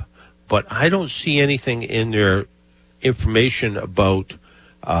app, but I don't see anything in their information about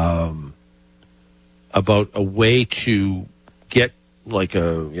a way to get like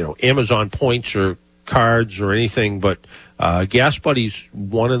Amazon points or cards or anything. But Gas Buddy's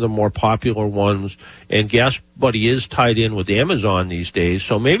one of the more popular ones, and Gas Buddy is tied in with Amazon these days.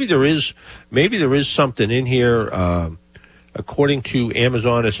 So maybe there is something in here. According to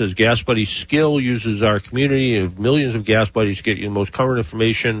Amazon, it says Gas Buddy's skill uses our community of millions of Gas Buddies to get you the most current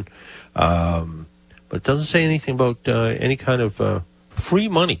information. But it doesn't say anything about any kind of free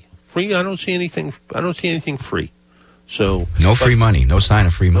money. Free? I don't see anything free. So no free money, no sign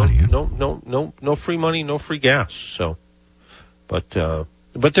of free money. No free money, no free gas. So. But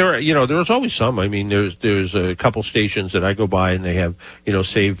there are, there's always some. I mean, there's a couple stations that I go by and they have,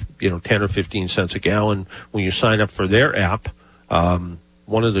 save, 10 or 15 cents a gallon when you sign up for their app. One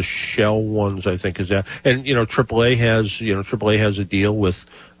of the Shell ones, I think, is that. And, AAA has a deal with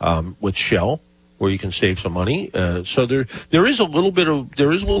Shell where you can save some money. So there is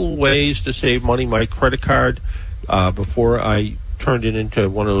little ways to save money. My credit card, before I turned it into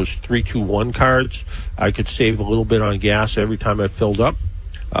one of those 3-2-1 cards, I could save a little bit on gas every time I filled up.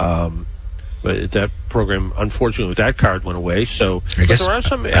 But that program, unfortunately, with that card went away. So there are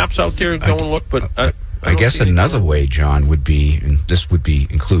some apps out there. Go and look. But I guess another way, John, would be, and this would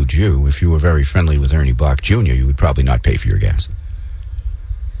include you, if you were very friendly with Ernie Bach Jr., you would probably not pay for your gas.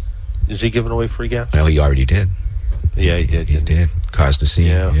 Is he giving away free gas? Well, he already did. Yeah, he did. He did. Caused a scene.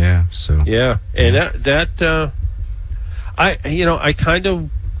 Yeah. So. Yeah, and that.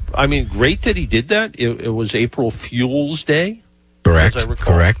 Great that he did that. It was April Fuels Day. Correct.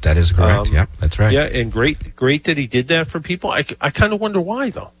 That is correct. Yep, that's right. Yeah, and great that he did that for people. I kind of wonder why,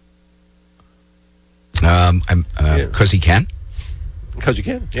 though. Because he can. Because he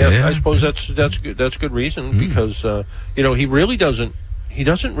can. Yeah, I suppose that's good. That's good reason because he really doesn't. He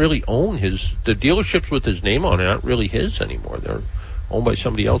doesn't really own the dealerships with his name on it. Aren't really his anymore. They're owned by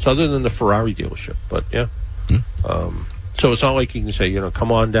somebody else, other than the Ferrari dealership. But yeah. So it's not like you can say,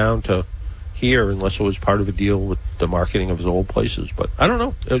 come on down to here unless it was part of a deal with the marketing of his old places. But I don't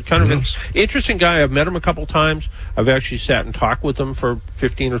know. It's kind of an interesting guy. I've met him a couple times. I've actually sat and talked with him for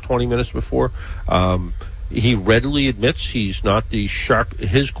 15 or 20 minutes before. He readily admits he's not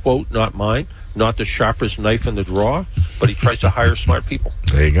his quote, not mine, not the sharpest knife in the drawer, but he tries to hire smart people.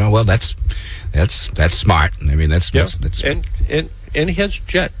 There you go. Well, that's smart. I mean, that's and he has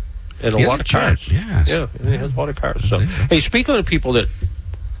jet. And a lot of cars. Yes. Yeah, and he has a lot of cars. So, hey, speaking of people that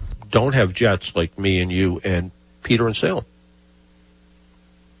don't have jets like me and you and Peter and Salem.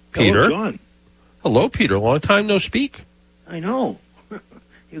 Peter. Hello, John. Hello, Peter. Long time no speak. I know.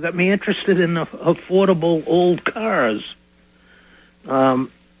 You got me interested in affordable old cars.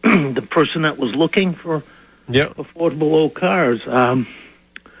 The person that was looking for affordable old cars.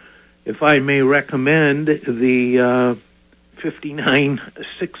 If I may recommend the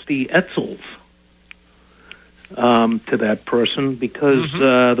 5960 Edsels to that person, because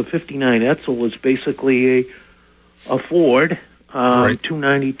the 59 Edsel is basically a Ford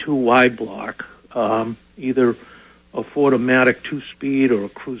 292 wide block, either a Ford-O-Matic 2-speed or a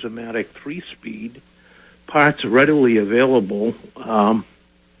Cruise-O-Matic 3-speed. Parts readily available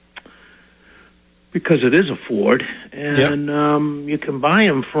because it is a Ford, and you can buy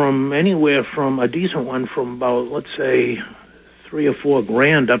them from anywhere from a decent one from about, let's say, $3 or $4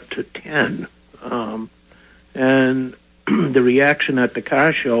 grand up to 10. And the reaction at the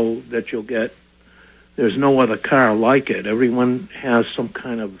car show that you'll get, there's no other car like it. Everyone has some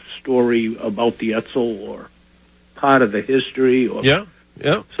kind of story about the Edsel or part of the history. Or, yeah.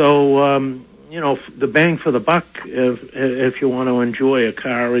 So, the bang for the buck, if you want to enjoy a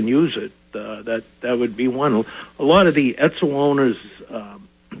car and use it, that would be one. A lot of the Edsel owners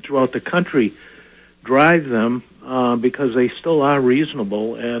throughout the country drive them because they still are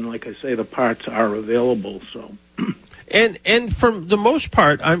reasonable, and like I say, the parts are available. So, and for the most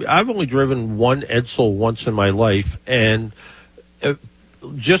part, I've only driven one Edsel once in my life, and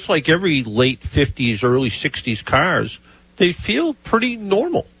just like every late 50s, early 60s cars, they feel pretty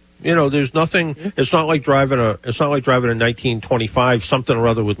normal. There's nothing. It's not like driving a 1925 something or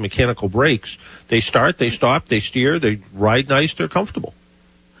other with mechanical brakes. They start, they stop, they steer, they ride nice, they're comfortable.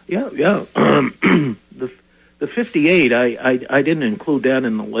 Yeah. The 58, I didn't include that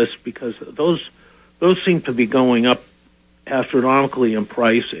in the list because those seem to be going up astronomically in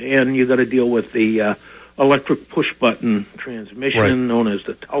price, and you got to deal with the electric push button transmission known as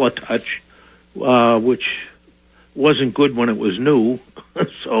the Teletouch, which wasn't good when it was new.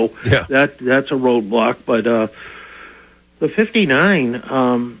 So that's a roadblock. But the 59,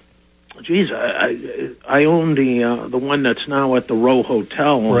 I own the one that's now at the Row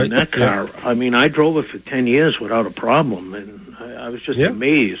Hotel in that car. Yeah. I mean, I drove it for 10 years without a problem, and I was just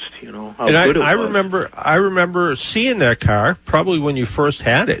amazed, how good it was. I remember seeing that car probably when you first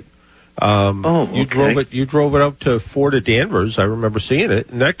had it. You drove it up to Ford at Danvers. I remember seeing it,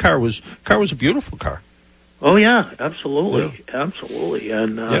 and that car was a beautiful car. Oh yeah, absolutely, absolutely,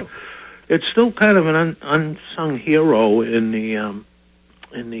 and it's still kind of an unsung hero in the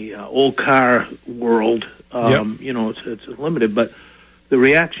old car world. It's limited, but the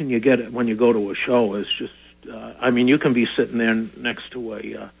reaction you get when you go to a show is just. You can be sitting there next to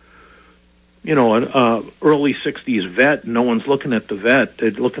an early '60s vet. No one's looking at the vet;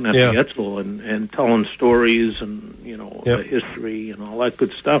 they're looking at the Edsel and telling stories and the history and all that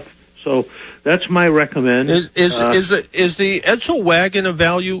good stuff. So that's my recommend. Is the Edsel wagon of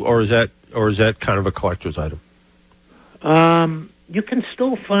value, or is that kind of a collector's item? You can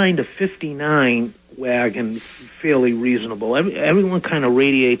still find a 59 wagon fairly reasonable. Everyone kind of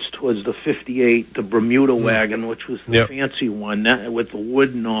radiates towards the 58, the Bermuda wagon, which was the fancy one with the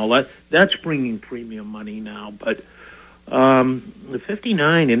wood and all that. That's bringing premium money now. But the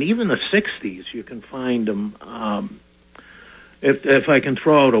 59 and even the 60s, you can find them. If I can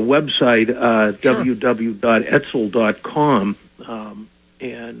throw out a website, www.edsel.com,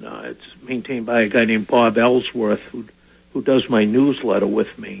 and it's maintained by a guy named Bob Ellsworth, who does my newsletter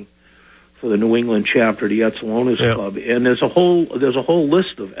with me for the New England chapter of the Edsel Owners Club. And there's a whole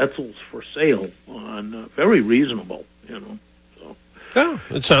list of Edsels for sale on very reasonable, So. Yeah,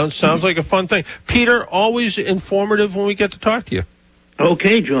 it sounds like a fun thing. Peter, always informative when we get to talk to you.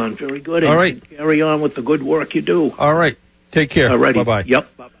 Okay, John, very good. All right. Carry on with the good work you do. All right. Take care. All righty. Bye-bye.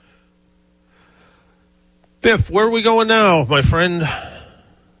 Yep. Bye-bye. Biff, where are we going now, my friend?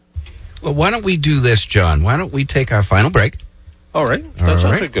 Well, why don't we do this, John? Why don't we take our final break? All right. That sounds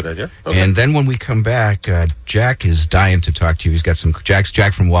like a good idea. Okay. And then when we come back, Jack is dying to talk to you. He's got some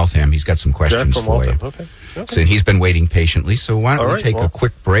Jack from Waltham. He's got some questions for you. Okay. So he's been waiting patiently. So why don't we take a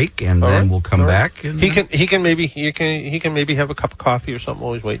quick break and then we'll come back. And he can maybe have a cup of coffee or something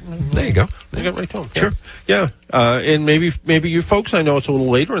while he's waiting. There you go. You get right to him. Sure. Yeah. And maybe you folks. I know it's a little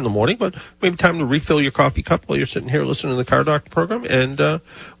later in the morning, but maybe time to refill your coffee cup while you're sitting here listening to the Car Doctor program. And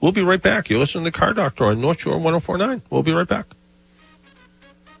we'll be right back. You're listening to the Car Doctor on North Shore 104.9. We'll be right back.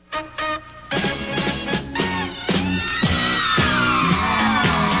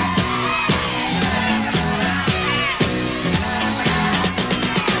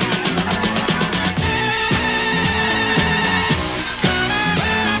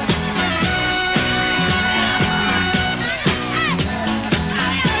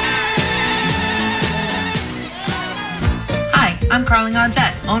 I'm Carly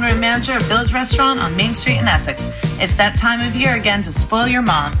Audette, owner and manager of Village Restaurant on Main Street in Essex. It's that time of year again to spoil your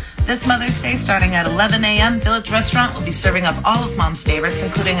mom. This Mother's Day, starting at 11 a.m., Village Restaurant will be serving up all of Mom's favorites,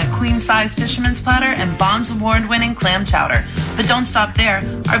 including a queen-size fisherman's platter and Bond's award-winning clam chowder. But don't stop there.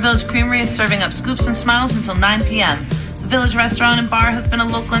 Our Village Creamery is serving up scoops and smiles until 9 p.m. The Village Restaurant and Bar has been a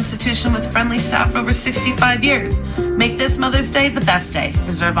local institution with friendly staff for over 65 years. Make this Mother's Day the best day.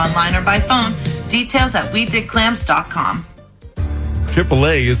 Reserve online or by phone. Details at WeDidClams.com.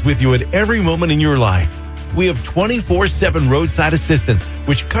 AAA is with you at every moment in your life. We have 24/7 roadside assistance,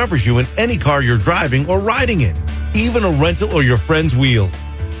 which covers you in any car you're driving or riding in, even a rental or your friend's wheels.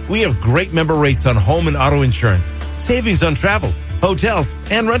 We have great member rates on home and auto insurance, savings on travel, hotels,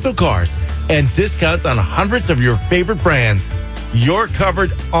 and rental cars, and discounts on hundreds of your favorite brands. You're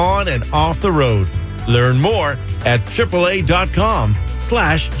covered on and off the road. Learn more at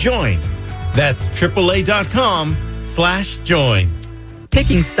AAA.com/join. That's AAA.com/join.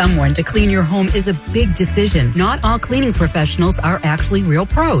 Picking someone to clean your home is a big decision. Not all cleaning professionals are actually real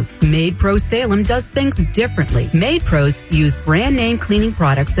pros. Made Pro Salem does things differently. Made Pros use brand name cleaning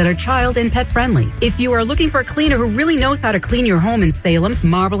products that are child and pet friendly. If you are looking for a cleaner who really knows how to clean your home in Salem,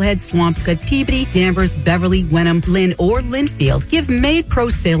 Marblehead, Swampscott, Peabody, Danvers, Beverly, Wenham, Lynn, or Linfield, give Made Pro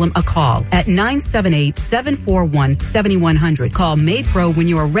Salem a call at 978-741-7100. Call Made Pro when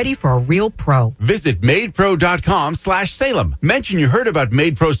you are ready for a real pro. Visit MadePro.com/Salem. Mention you heard about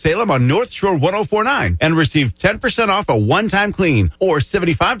Made Pro Salem on North Shore 1049 and receive 10% off a one-time clean or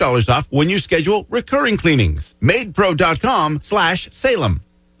 $75 off when you schedule recurring cleanings. MadePro.com/Salem.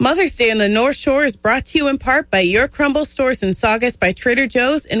 Mother's Day in the North Shore is brought to you in part by Your Crumble Stores in Saugus by Trader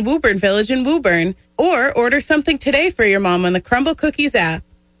Joe's and Woburn Village in Woburn. Or order something today for your mom on the Crumble Cookies app.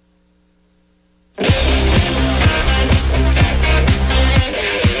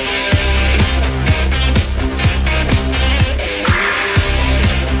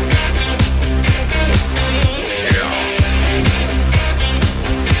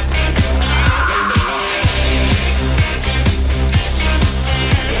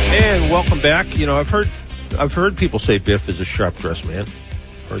 And welcome back. You know, I've heard people say Biff is a sharp-dressed man.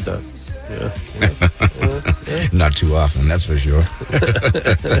 Heard that. Yeah. Not too often, that's for sure.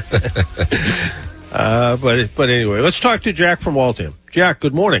 But anyway, let's talk to Jack from Waltham. Jack,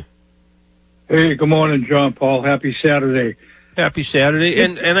 good morning. Hey, good morning, John Paul. Happy Saturday. Happy Saturday.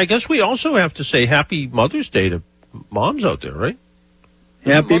 And I guess we also have to say Happy Mother's Day to moms out there, right?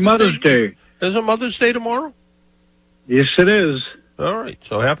 Happy Mother's Day. Is it Mother's Day tomorrow? Yes, it is. All right.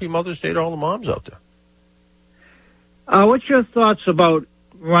 So happy Mother's Day to all the moms out there. What's your thoughts about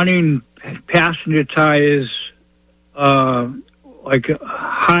running passenger tires like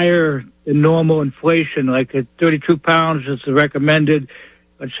higher than normal inflation, like at 32 pounds is the recommended?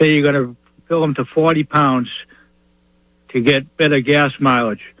 Let's say you're going to fill them to 40 pounds to get better gas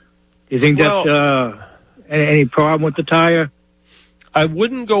mileage. Do you think that's any problem with the tire? I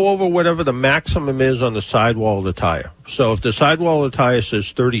wouldn't go over whatever the maximum is on the sidewall of the tire. So if the sidewall of the tire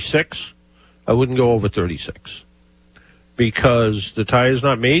says 36, I wouldn't go over 36 because the tire is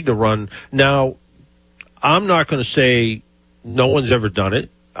not made to run. Now, I'm not going to say no one's ever done it.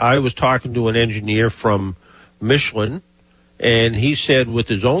 I was talking to an engineer from Michelin, and he said with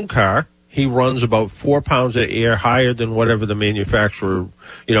his own car, he runs about 4 pounds of air higher than whatever the manufacturer,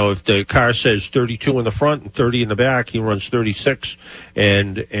 you know, if the car says 32 in the front and 30 in the back, he runs 36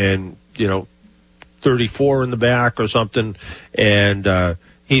 and you know, 34 in the back or something. And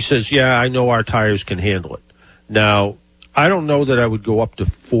he says, yeah, I know our tires can handle it. Now, I don't know that I would go up to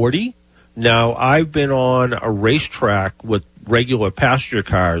 40. Now, I've been on a racetrack with regular passenger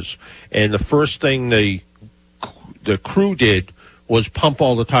cars, and the first thing the crew did was pump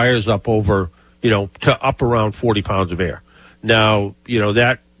all the tires up over, you know, to up around 40 pounds of air. Now, you know,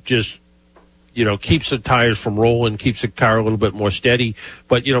 that just, you know, keeps the tires from rolling, keeps the car a little bit more steady.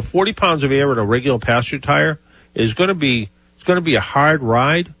 But, you know, 40 pounds of air in a regular passenger tire is going to be, it's going to be a hard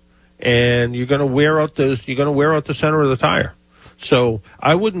ride, and you're going to wear out the center of the tire. So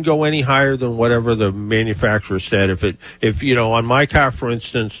I wouldn't go any higher than whatever the manufacturer said. If you know, on my car, for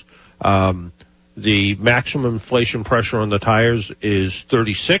instance, the maximum inflation pressure on the tires is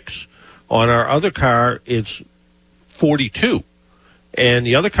 36. On our other car, it's 42. And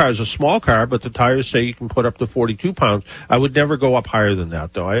the other car is a small car, but the tires say you can put up to 42 pounds. I would never go up higher than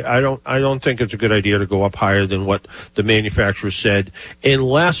that, though. I don't think it's a good idea to go up higher than what the manufacturer said,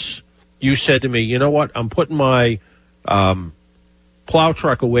 unless you said to me, you know what, I'm putting my plow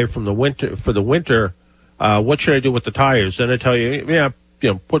truck away from the winter for the winter. What should I do with the tires? Then I tell you, yeah,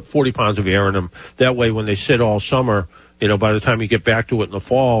 you know, put 40 pounds of air in them. That way, when they sit all summer, you know, by the time you get back to it in the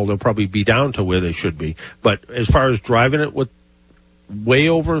fall, they'll probably be down to where they should be. But as far as driving it with way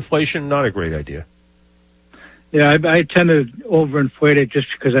over inflation, not a great idea. Yeah, I tend to overinflate it just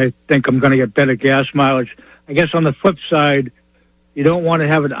because I think I'm going to get better gas mileage. I guess on the flip side, you don't want to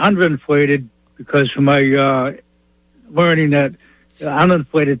have it underinflated because from my learning that the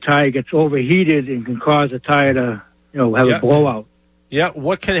uninflated tire gets overheated and can cause a tire to, you know, have a blowout. Yeah,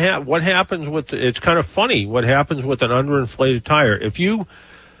 what happens with it's kind of funny what happens with an underinflated tire. If you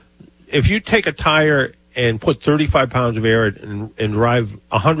take a tire and put 35 pounds of air and drive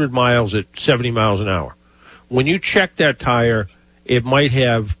 100 miles at 70 miles an hour, when you check that tire, it might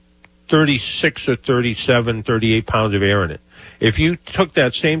have 36 or 37, 38 pounds of air in it. If you took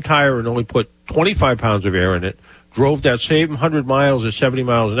that same tire and only put 25 pounds of air in it, drove that same 100 miles at 70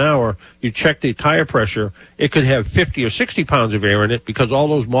 miles an hour, you check the tire pressure, it could have 50 or 60 pounds of air in it because all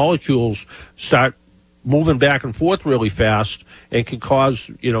those molecules start moving back and forth really fast and can cause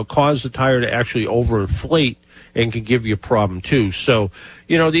the tire to actually overinflate and can give you a problem too. So,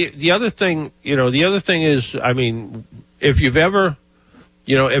 the other thing is, I mean, if you've ever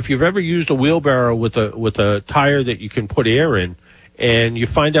used a wheelbarrow with a tire that you can put air in, and you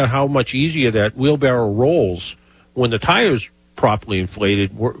find out how much easier that wheelbarrow rolls when the tire's properly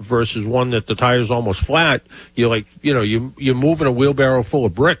inflated versus one that the tire's almost flat, you're moving a wheelbarrow full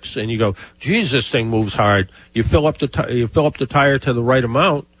of bricks, and you go, geez, this thing moves hard. You fill up the tire to the right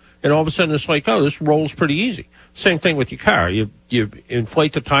amount, and all of a sudden it's like, oh, this rolls pretty easy. Same thing with your car. You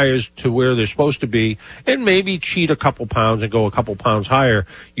inflate the tires to where they're supposed to be, and maybe cheat a couple pounds and go a couple pounds higher.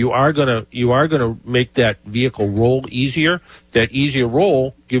 You are gonna make that vehicle roll easier. That easier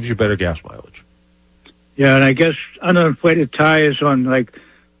roll gives you better gas mileage. Yeah, and I guess underinflated tires on like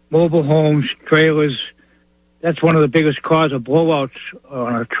mobile homes, trailers, that's one of the biggest cause of blowouts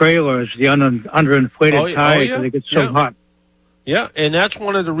on a trailer is the underinflated tires because they get so hot. Yeah, and that's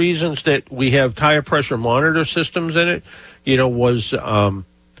one of the reasons that we have tire pressure monitor systems in it. All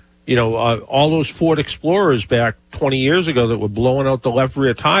those Ford Explorers back 20 years ago that were blowing out the left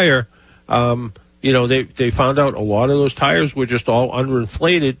rear tire, they found out a lot of those tires were just all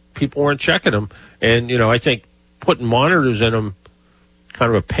underinflated. People weren't checking them. And, I think putting monitors in them kind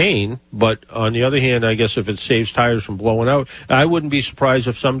of a pain. But on the other hand, I guess if it saves tires from blowing out, I wouldn't be surprised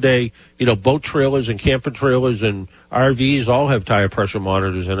if someday, boat trailers and camper trailers and RVs all have tire pressure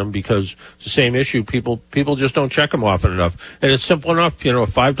monitors in them because it's the same issue. People just don't check them often enough. And it's simple enough, a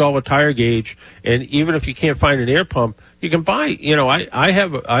 $5 tire gauge. And even if you can't find an air pump, you can buy, I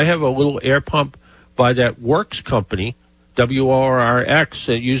have a little air pump by that Works company, WRX,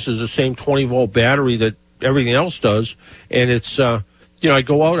 that uses the same 20-volt battery that everything else does. And it's, I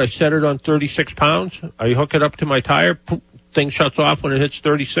go out, I set it on 36 pounds, I hook it up to my tire, thing shuts off when it hits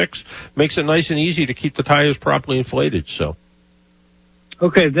 36, makes it nice and easy to keep the tires properly inflated. So,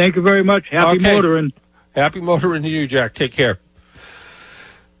 okay, thank you very much. Happy motoring. Happy motoring to you, Jack. Take care.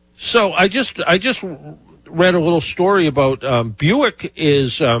 So I just read a little story about Buick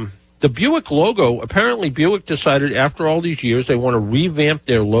is the Buick logo. Apparently, Buick decided after all these years they want to revamp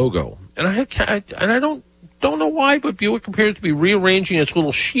their logo, and I don't know why, but Buick appears to be rearranging its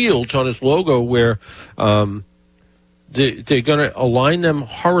little shields on its logo where they're going to align them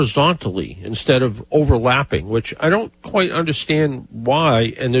horizontally instead of overlapping, which I don't quite understand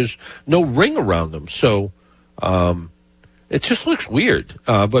why, and there's no ring around them. So it just looks weird.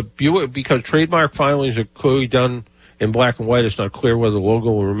 But Buick, because trademark filings are clearly done in black and white, it's not clear whether the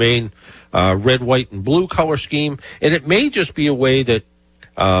logo will remain red, white, and blue color scheme. And it may just be a way that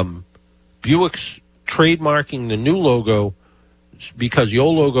Buick's trademarking the new logo because the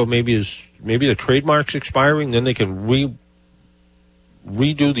old logo maybe the trademark's expiring, then they can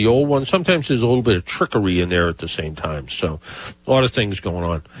redo the old one. Sometimes there's a little bit of trickery in there at the same time. So a lot of things going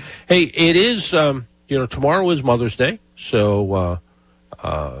on. Hey, it is, tomorrow is Mother's Day. So,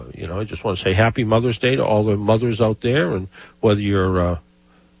 I just want to say happy Mother's Day to all the mothers out there. And whether you're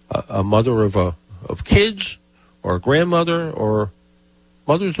a mother of kids or a grandmother or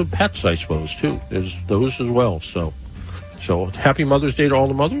mothers of pets, I suppose, too. There's those as well. So happy Mother's Day to all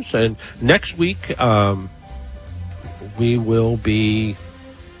the mothers. And next week, we will be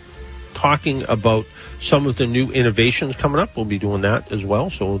talking about some of the new innovations coming up. We'll be doing that as well.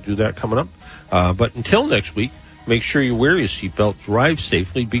 So we'll do that coming up. But until next week, make sure you wear your seatbelt, drive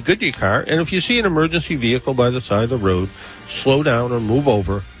safely, be good to your car. And if you see an emergency vehicle by the side of the road, slow down or move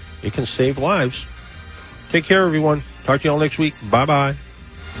over. It can save lives. Take care, everyone. Talk to you all next week. Bye-bye.